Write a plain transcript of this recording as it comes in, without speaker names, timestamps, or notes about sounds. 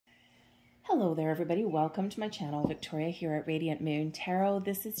Hello there, everybody. Welcome to my channel, Victoria here at Radiant Moon Tarot.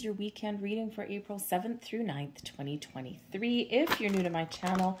 This is your weekend reading for April 7th through 9th, 2023. If you're new to my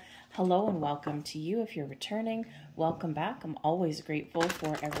channel, hello and welcome to you. If you're returning, welcome back. I'm always grateful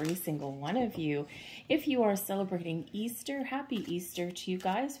for every single one of you. If you are celebrating Easter, happy Easter to you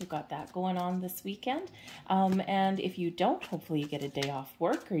guys. We've got that going on this weekend. And if you don't, hopefully you get a day off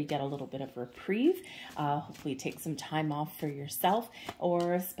work or you get a little bit of reprieve. Hopefully take some time off for yourself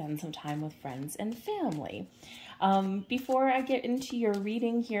or spend some time with friends and family. Before I get into your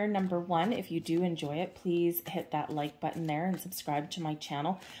reading here, number one, if you do enjoy it, please hit that like button there and subscribe to my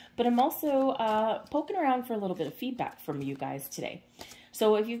channel. But I'm also poking around for a little bit of feedback from you guys today.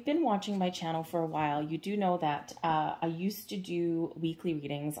 So if you've been watching my channel for a while, you do know that I used to do weekly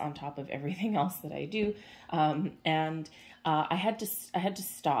readings on top of everything else that I do. I had to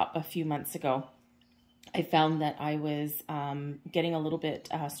stop a few months ago. I found that I was getting a little bit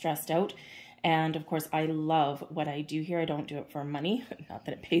stressed out. And of course, I love what I do here. I don't do it for money, not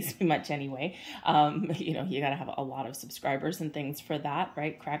that it pays me much anyway. You know, you got to have a lot of subscribers and things for that,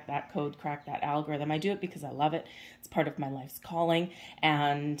 right? Crack that code, crack that algorithm. I do it because I love it. It's part of my life's calling.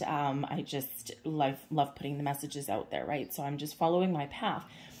 And I just love putting the messages out there, right? So I'm just following my path.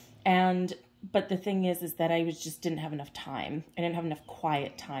 But the thing is that I just didn't have enough time. I didn't have enough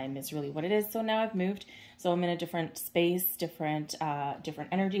quiet time is really what it is. So now I've moved. So I'm in a different space, different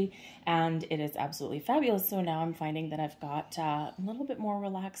energy, and it is absolutely fabulous. So now I'm finding that I've got a little bit more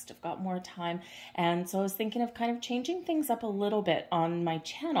relaxed. I've got more time. And so I was thinking of kind of changing things up a little bit on my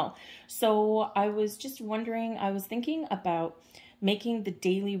channel. So I was just wondering, I was thinking about making the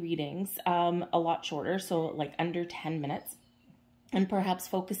daily readings a lot shorter. So like under 10 minutes. And perhaps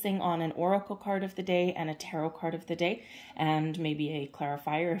focusing on an oracle card of the day and a tarot card of the day, and maybe a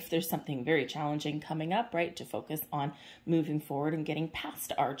clarifier if there's something very challenging coming up, right? To focus on moving forward and getting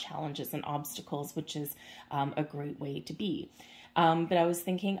past our challenges and obstacles, which is a great way to be. But I was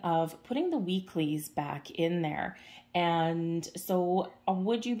thinking of putting the weeklies back in there. And so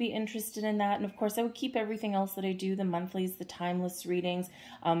would you be interested in that? And of course, I would keep everything else that I do, the monthlies, the timeless readings.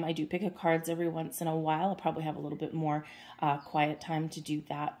 I do pick up cards every once in a while. I'll probably have a little bit more quiet time to do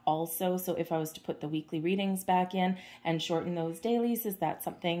that also. So if I was to put the weekly readings back in and shorten those dailies, is that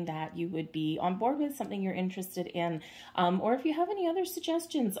something that you would be on board with, something you're interested in? Or if you have any other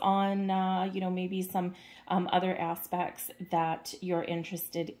suggestions on, you know, maybe some other aspects that you're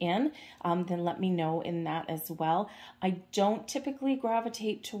interested in, then let me know in that as well. I don't typically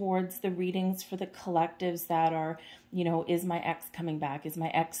gravitate towards the readings for the collectives that are, you know, is my ex coming back? Is my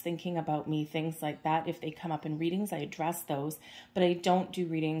ex thinking about me? Things like that. If they come up in readings, I address those, but I don't do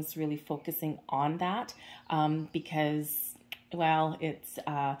readings really focusing on that because, well,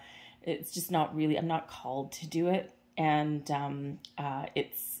 it's just not really, I'm not called to do it. And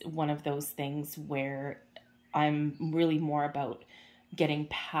it's one of those things where I'm really more about getting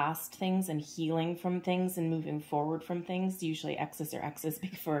past things and healing from things and moving forward from things. Usually X's are X's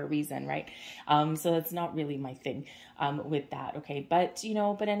for a reason, right? So that's not really my thing with that, okay? But, you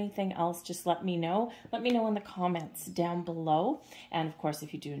know, but anything else, just let me know. Let me know in the comments down below. And of course,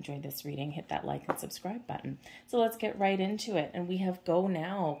 if you do enjoy this reading, hit that like and subscribe button. So let's get right into it. And we have Go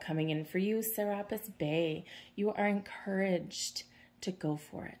Now coming in for you, Serapis Bay. You are encouraged to go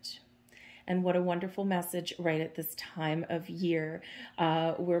for it. And what a wonderful message right at this time of year.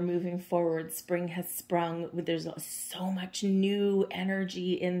 We're moving forward. Spring has sprung. There's so much new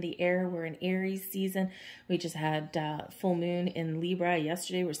energy in the air. We're in Aries season. We just had full moon in Libra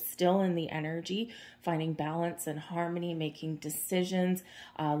yesterday. We're still in the energy, finding balance and harmony, making decisions,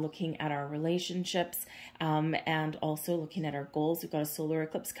 looking at our relationships, and also looking at our goals. We've got a solar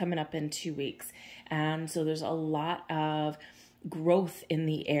eclipse coming up in 2 weeks. And so there's a lot of growth in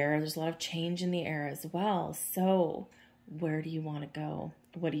the air. There's a lot of change in the air as well. So where do you want to go?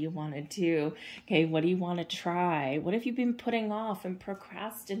 What do you want to do? Okay, what do you want to try? What have you been putting off and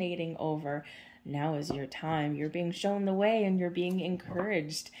procrastinating over? Now is your time. You're being shown the way and you're being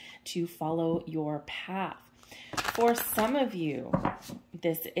encouraged to follow your path. For some of you,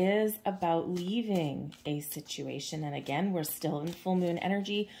 this is about leaving a situation. And again, we're still in full moon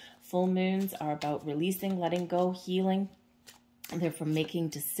energy. Full moons are about releasing, letting go, healing. They're from making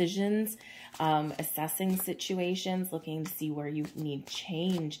decisions, assessing situations, looking to see where you need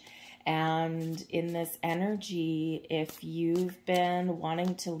change. And in this energy, if you've been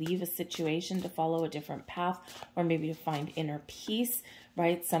wanting to leave a situation to follow a different path, or maybe to find inner peace,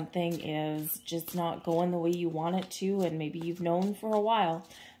 right? Something is just not going the way you want it to, and maybe you've known for a while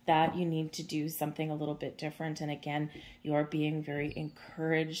that you need to do something a little bit different. And again, you're being very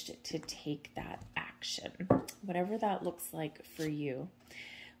encouraged to take that action, whatever that looks like for you.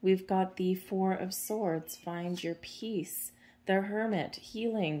 We've got the Four of Swords, find your peace. The Hermit,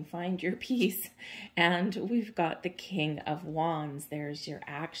 healing, find your peace. And we've got the King of Wands, there's your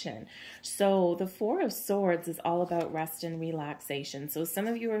action. So the Four of Swords is all about rest and relaxation. So some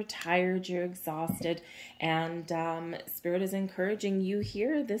of you are tired, you're exhausted, and Spirit is encouraging you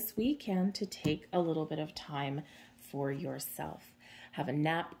here this weekend to take a little bit of time for yourself. Have a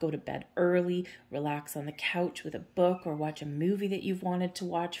nap, go to bed early, relax on the couch with a book or watch a movie that you've wanted to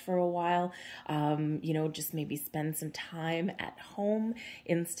watch for a while. You know, just maybe spend some time at home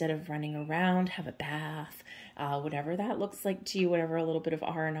instead of running around, have a bath, whatever that looks like to you, whatever a little bit of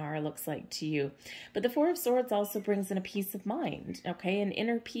R&R looks like to you. But the Four of Swords also brings in a peace of mind, okay? An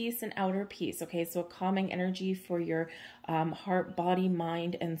inner peace and outer peace, okay? So a calming energy for your heart, body,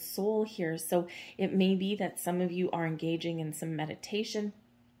 mind, and soul here. So it may be that some of you are engaging in some meditation,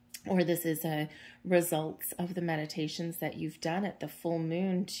 or this is a results of the meditations that you've done at the full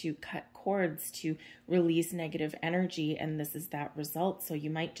moon to cut cords, to release negative energy, and this is that result. So you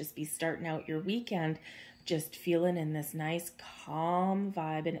might just be starting out your weekend just feeling in this nice calm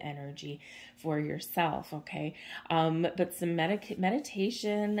vibe and energy for yourself, okay? But some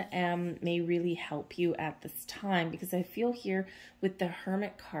meditation may really help you at this time, because I feel here with the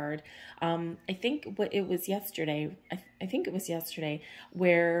Hermit card, I think it was yesterday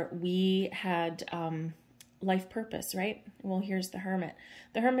where we had life purpose, right? Well, here's the Hermit.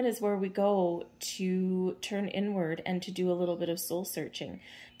 The Hermit is where we go to turn inward and to do a little bit of soul searching,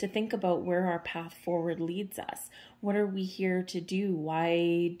 to think about where our path forward leads us. What are we here to do?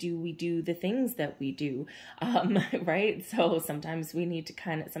 Why do we do the things that we do? Right? So sometimes we need to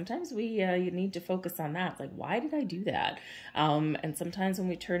you need to focus on that. It's like, why did I do that? And sometimes when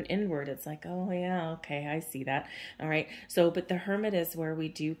we turn inward, it's like, oh yeah, okay, I see that. All right. So, but the Hermit is where we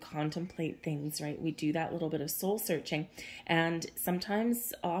do contemplate things, right? We do that little bit of soul searching. And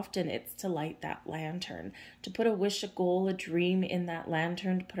sometimes, often it's to light that lantern, to put a wish, a goal, a dream in that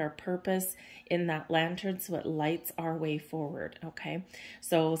lantern, to put our purpose in that lantern so it lights our way forward, okay?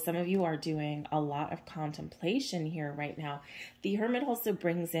 So some of you are doing a lot of contemplation here right now. The Hermit also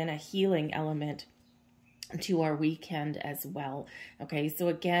brings in a healing element to our weekend as well, okay? So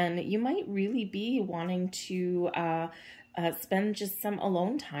again, you might really be wanting to spend just some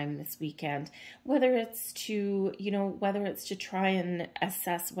alone time this weekend, whether it's to, whether it's to try and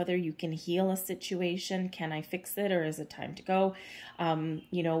assess whether you can heal a situation. Can I fix it, or is it time to go?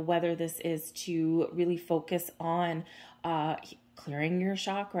 Whether this is to really focus on clearing your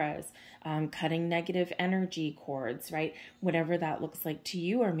chakras, cutting negative energy cords, right? Whatever that looks like to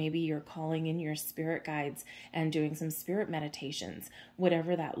you, or maybe you're calling in your spirit guides and doing some spirit meditations,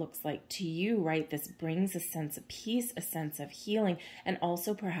 whatever that looks like to you, right? This brings a sense of peace, a sense of healing, and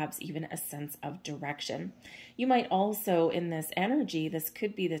also perhaps even a sense of direction. You might also, in this energy, this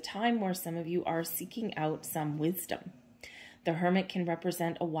could be the time where some of you are seeking out some wisdom. The Hermit can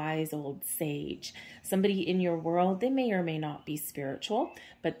represent a wise old sage, somebody in your world. They may or may not be spiritual,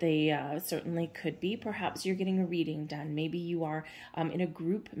 but they certainly could be. Perhaps you're getting a reading done. Maybe you are in a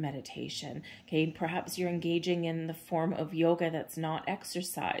group meditation. Okay, perhaps you're engaging in the form of yoga that's not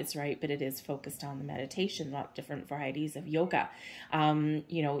exercise, right? But it is focused on the meditation, not different varieties of yoga.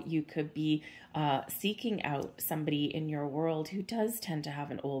 You could be seeking out somebody in your world who does tend to have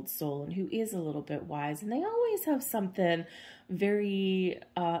an old soul and who is a little bit wise, and they always have something very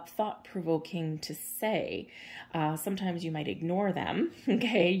thought-provoking to say. Sometimes you might ignore them,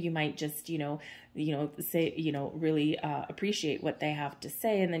 okay? You might just, say, really appreciate what they have to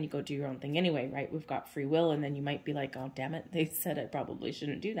say, and then you go do your own thing anyway, right? We've got free will, and then you might be like, oh, damn it, they said I probably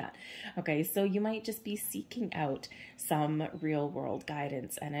shouldn't do that. Okay, so you might just be seeking out some real-world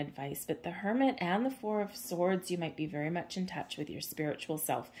guidance and advice. But the Hermit and the Four of Swords, you might be very much in touch with your spiritual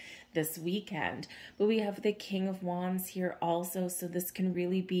self this weekend. But we have the King of Wands here also, so this can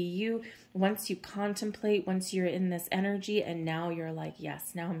really be you. Once you contemplate, once you're in this energy, and now you're like,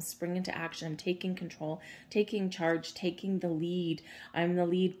 yes, now I'm springing into action, I'm taking control, taking charge, taking the lead. I'm the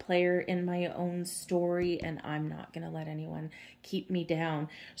lead player in my own story, and I'm not going to let anyone keep me down.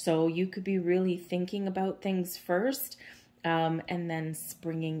 So you could be really thinking about things first, and then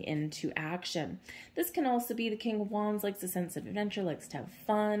springing into action. This can also be the King of Wands, likes a sense of adventure, likes to have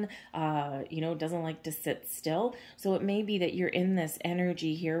fun, doesn't like to sit still. So it may be that you're in this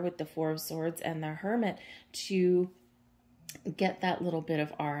energy here with the Four of Swords and the Hermit to get that little bit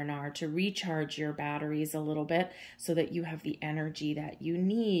of R&R to recharge your batteries a little bit so that you have the energy that you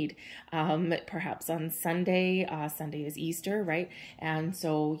need. Perhaps on Sunday, Sunday is Easter, right? And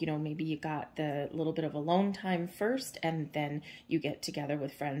so, you know, maybe you got the little bit of alone time first, and then you get together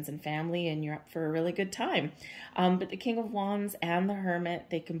with friends and family and you're up for a really good time. But the King of Wands and the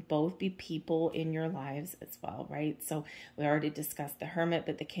Hermit, they can both be people in your lives as well, right? So we already discussed the Hermit,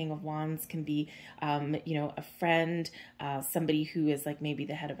 but the King of Wands can be, you know, a friend, somebody who is like maybe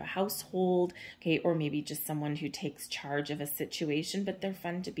the head of a household, okay, or maybe just someone who takes charge of a situation, but they're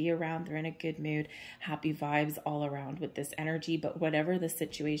fun to be around. They're in a good mood, happy vibes all around with this energy. But whatever the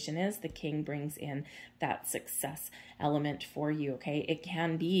situation is, the King brings in that success element for you, okay? It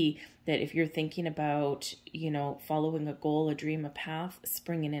can be that if you're thinking about, you know, following a goal, a dream, a path,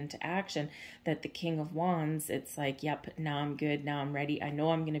 springing into action, that the King of Wands, it's like, yep, now I'm good, now I'm ready, I know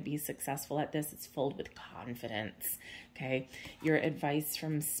I'm going to be successful at this. It's filled with confidence, okay? Your advice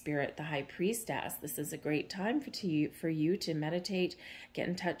from Spirit, the High Priestess, this is a great time for you to meditate, get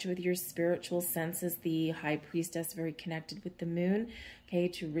in touch with your spiritual senses. The High Priestess, very connected with the moon, okay,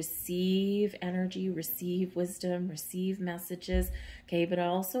 to receive energy, receive wisdom, receive messages, okay, but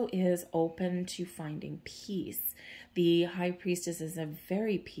also is open to finding peace. The High Priestess is a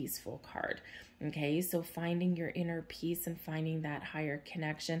very peaceful card, okay, so finding your inner peace and finding that higher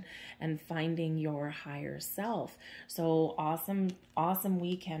connection and finding your higher self. So awesome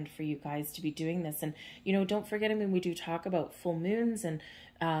weekend for you guys to be doing this. And, you know, don't forget, I mean, we do talk about full moons and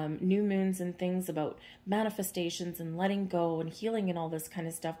new moons and things about manifestations and letting go and healing and all this kind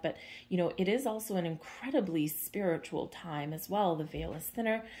of stuff. But, you know, it is also an incredibly spiritual time as well. The veil is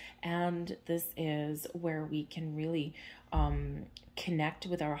thinner, and this is where we can really connect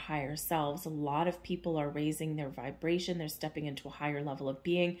with our higher selves. A lot of people are raising their vibration. They're stepping into a higher level of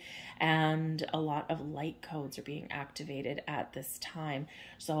being, and a lot of light codes are being activated at this time.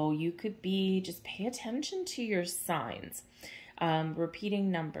 So you could be, just pay attention to your signs.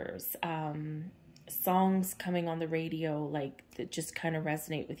 Repeating numbers, songs coming on the radio, like that just kind of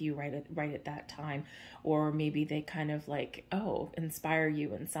resonate with you right at that time, or maybe they kind of like, oh, inspire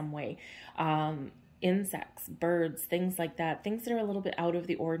you in some way. Insects, birds, things like that, things that are a little bit out of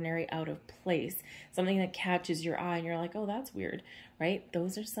the ordinary, out of place, something that catches your eye and you're like, oh, that's weird, right?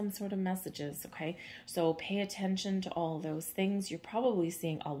 Those are some sort of messages, okay? So pay attention to all those things. You're probably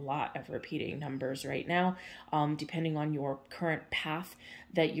seeing a lot of repeating numbers right now, depending on your current path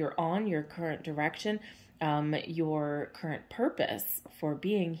that you're on, your current direction. Your current purpose for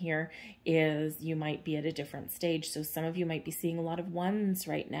being here is you might be at a different stage. So some of you might be seeing a lot of ones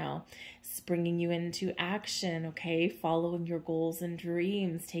right now, springing you into action, okay? Following your goals and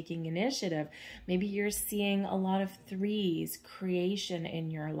dreams, taking initiative. Maybe you're seeing a lot of threes, creation in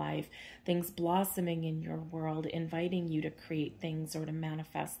your life, things blossoming in your world, inviting you to create things or to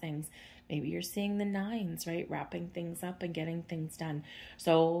manifest things. Maybe you're seeing the nines, right? Wrapping things up and getting things done.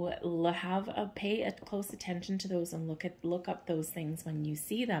 So pay a close attention to those and look up those things when you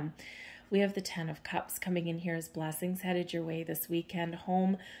see them. We have the 10 of Cups coming in here as blessings headed your way this weekend.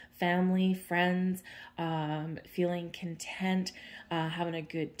 Home, family, friends, feeling content, having a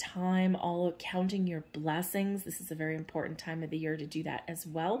good time, all counting your blessings. This is a very important time of the year to do that as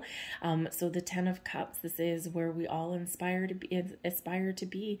well. So the 10 of Cups, this is where we all aspire to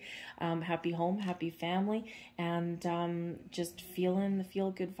be. Happy home, happy family, and just feeling the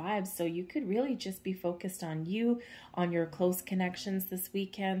feel-good vibes. So you could really just be focused on you, on your close connections this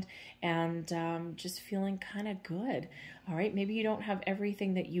weekend, and just feeling kind of good. All right, maybe you don't have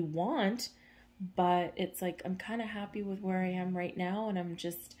everything that you want, but it's like, I'm kind of happy with where I am right now, and I'm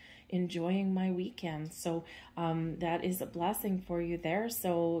just enjoying my weekend. So that is a blessing for you there.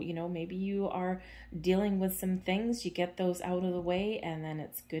 So, you know, maybe you are dealing with some things, you get those out of the way, and then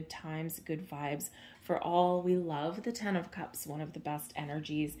it's good times, good vibes for all. We love the 10 of Cups, one of the best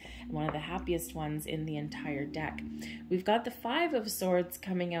energies, one of the happiest ones in the entire deck. We've got the 5 of Swords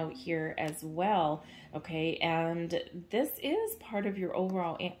coming out here as well, okay, and this is part of your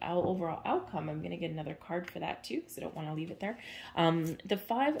overall outcome. I'm going to get another card for that too, because I don't want to leave it there. The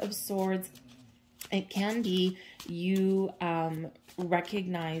 5 of Swords, it can be you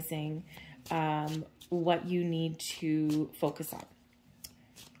recognizing what you need to focus on.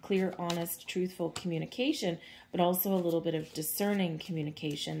 Clear, honest, truthful communication, but also a little bit of discerning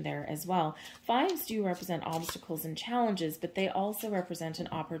communication there as well. 5s do represent obstacles and challenges, but they also represent an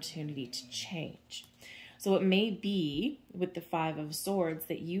opportunity to change. So it may be with the Five of Swords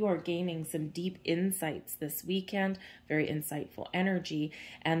that you are gaining some deep insights this weekend, very insightful energy.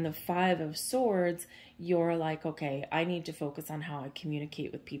 And the Five of Swords, you're like, okay, I need to focus on how I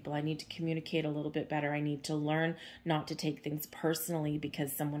communicate with people. I need to communicate a little bit better. I need to learn not to take things personally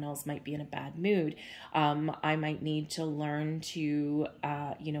because someone else might be in a bad mood. I might need to learn to,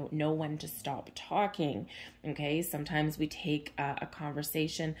 know when to stop talking. Okay, sometimes we take a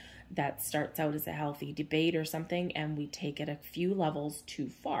conversation that starts out as a healthy debate or something, and we take it a few levels too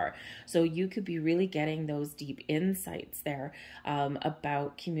far. So you could be really getting those deep insights there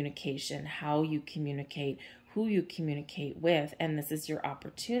about communication, how you communicate, who you communicate with, and this is your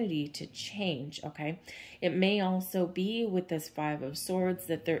opportunity to change, okay? It may also be with this Five of Swords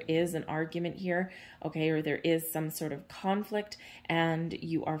that there is an argument here, okay, or there is some sort of conflict, and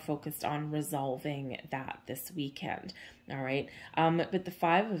you are focused on resolving that this weekend, all right? But the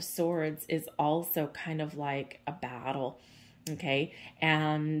Five of Swords is also kind of like a battle, okay?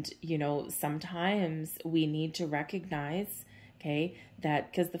 And, sometimes we need to recognize, okay,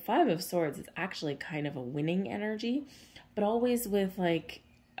 that because the Five of Swords is actually kind of a winning energy, but always with like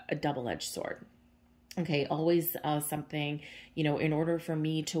a double-edged sword. Okay, always something, in order for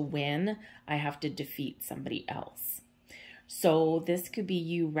me to win, I have to defeat somebody else. So this could be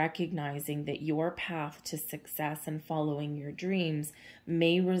you recognizing that your path to success and following your dreams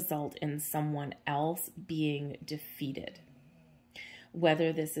may result in someone else being defeated.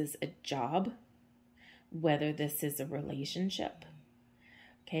 Whether this is a job, whether this is a relationship,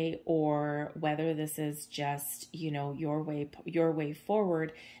 okay, or whether this is just, your way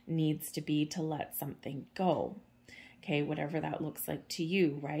forward needs to be to let something go, okay, whatever that looks like to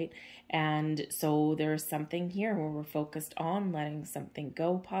you, right? And so there's something here where we're focused on letting something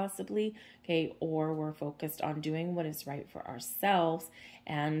go possibly, okay, or we're focused on doing what is right for ourselves,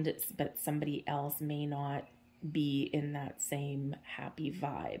 but somebody else may not be in that same happy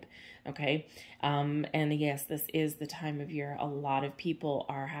vibe, okay? And yes, this is the time of year a lot of people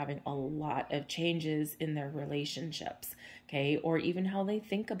are having a lot of changes in their relationships, okay? Or even how they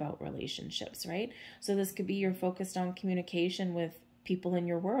think about relationships, right? So this could be you're focused on communication with people in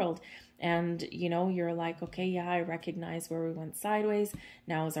your world, and you're like, okay, yeah, I recognize where we went sideways.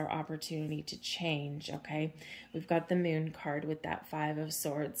 Now is our opportunity to change, okay? We've got the Moon card with that Five of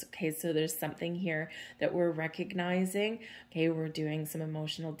Swords, okay? So there's something here that we're recognizing, okay? We're doing some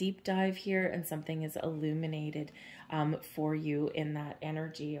emotional deep dive here, and something is illuminated for you in that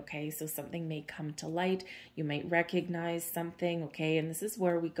energy, okay? So something may come to light. You might recognize something, okay? And this is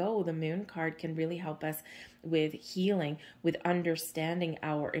where we go. The Moon card can really help us with healing, with understanding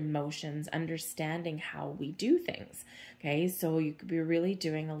our emotions, understanding how we do things, okay? So you could be really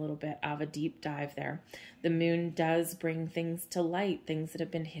doing a little bit of a deep dive there. The Moon does bring things to light. Things that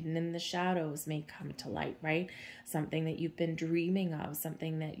have been hidden in the shadows may come to light, right? Something that you've been dreaming of,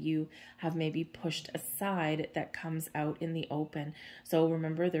 something that you have maybe pushed aside that comes out in the open. So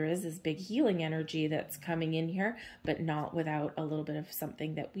remember, there is this big healing energy that's coming in here, but not without a little bit of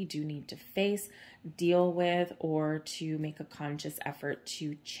something that we do need to face, deal with, or to make a conscious effort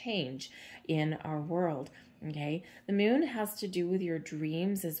to change in our world. Okay, the Moon has to do with your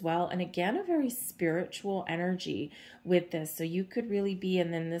dreams as well. And again, a very spiritual energy with this. So you could really be,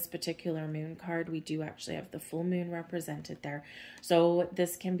 and then this particular Moon card, we do actually have the full moon represented there. So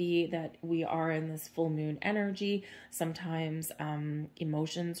this can be that we are in this full moon energy. Sometimes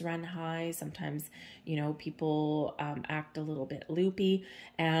emotions run high. Sometimes, people act a little bit loopy.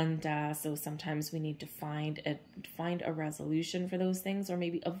 And so sometimes we need to find a resolution for those things, or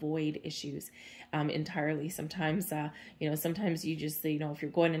maybe avoid issues entirely. Sometimes, sometimes you just, if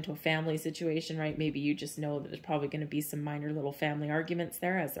you're going into a family situation, right, maybe you just know that there's probably going to be some minor little family arguments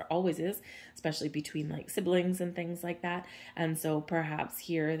there, as there always is, especially between like siblings and things like that. And so perhaps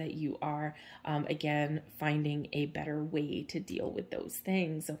here that you are, again, finding a better way to deal with those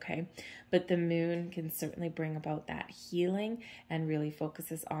things, okay? But the Moon can certainly bring about that healing and really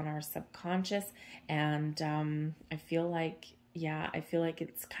focuses on our subconscious. And I feel like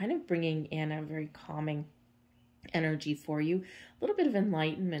it's kind of bringing in a very calming energy for you. A little bit of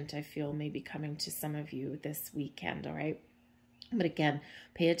enlightenment, I feel, maybe coming to some of you this weekend, all right? But again,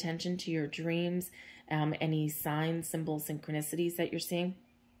 pay attention to your dreams, any signs, symbols, synchronicities that you're seeing.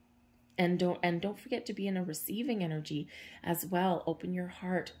 And don't forget to be in a receiving energy as well. Open your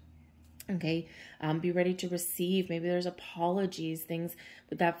heart. Okay, be ready to receive. Maybe there's apologies, things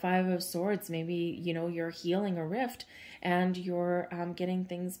with that Five of Swords. Maybe, you're healing a rift and you're getting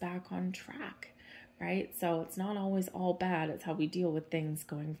things back on track, right? So it's not always all bad. It's how we deal with things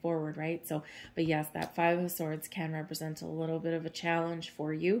going forward, right? So, but yes, that Five of Swords can represent a little bit of a challenge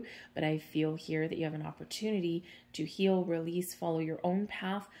for you, but I feel here that you have an opportunity to heal, release, follow your own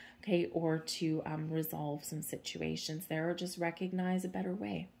path, okay, or to resolve some situations there, or just recognize a better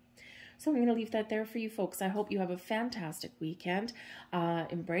way. So I'm going to leave that there for you folks. I hope you have a fantastic weekend.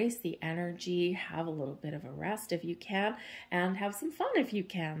 Embrace the energy, have a little bit of a rest if you can, and have some fun if you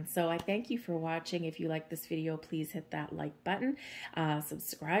can. So I thank you for watching. If you like this video, please hit that like button,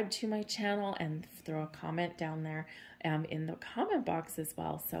 subscribe to my channel, and throw a comment down there in the comment box as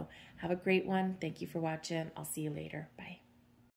well. So have a great one. Thank you for watching. I'll see you later. Bye.